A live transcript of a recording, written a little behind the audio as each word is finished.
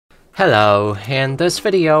Hello, in this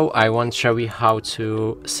video I want to show you how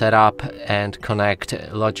to set up and connect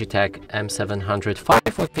Logitech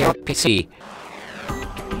M705 with your PC.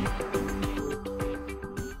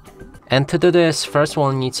 And to do this, first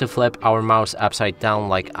we'll need to flip our mouse upside down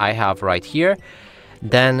like I have right here.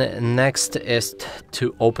 Then next is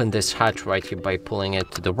to open this hatch right here by pulling it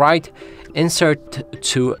to the right. Insert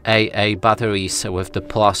two AA batteries with the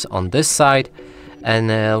plus on this side and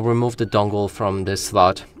remove the dongle from this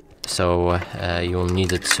slot. So you'll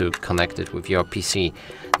need it to connect it with your PC.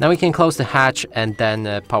 Now we can close the hatch and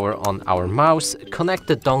then power on our mouse, connect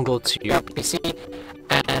the dongle to your PC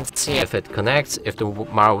and see if it connects. If the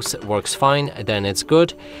mouse works fine, then it's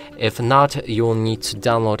good. If not, you'll need to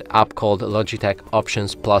download an app called Logitech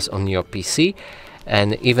Options Plus on your PC.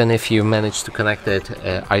 And even if you manage to connect it,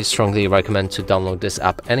 I strongly recommend to download this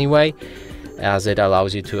app anyway, as it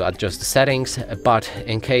allows you to adjust the settings. But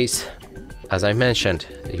in case, as I mentioned,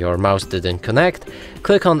 your mouse didn't connect,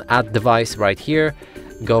 click on Add Device right here,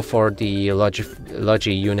 go for the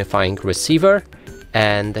Logi Unifying Receiver,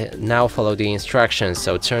 and now follow the instructions.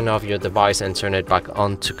 So turn off your device and turn it back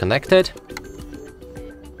on to connect it.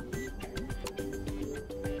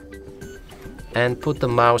 And put the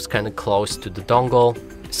mouse kind of close to the dongle,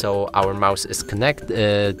 so our mouse is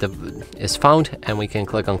is found, and we can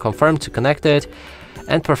click on Confirm to connect it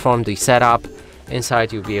and perform the setup.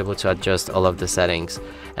 Inside you'll be able to adjust all of the settings.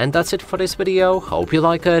 And that's it for this video. Hope you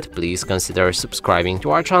like it. Please consider subscribing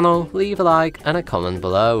to our channel, leave a like and a comment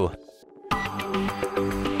below.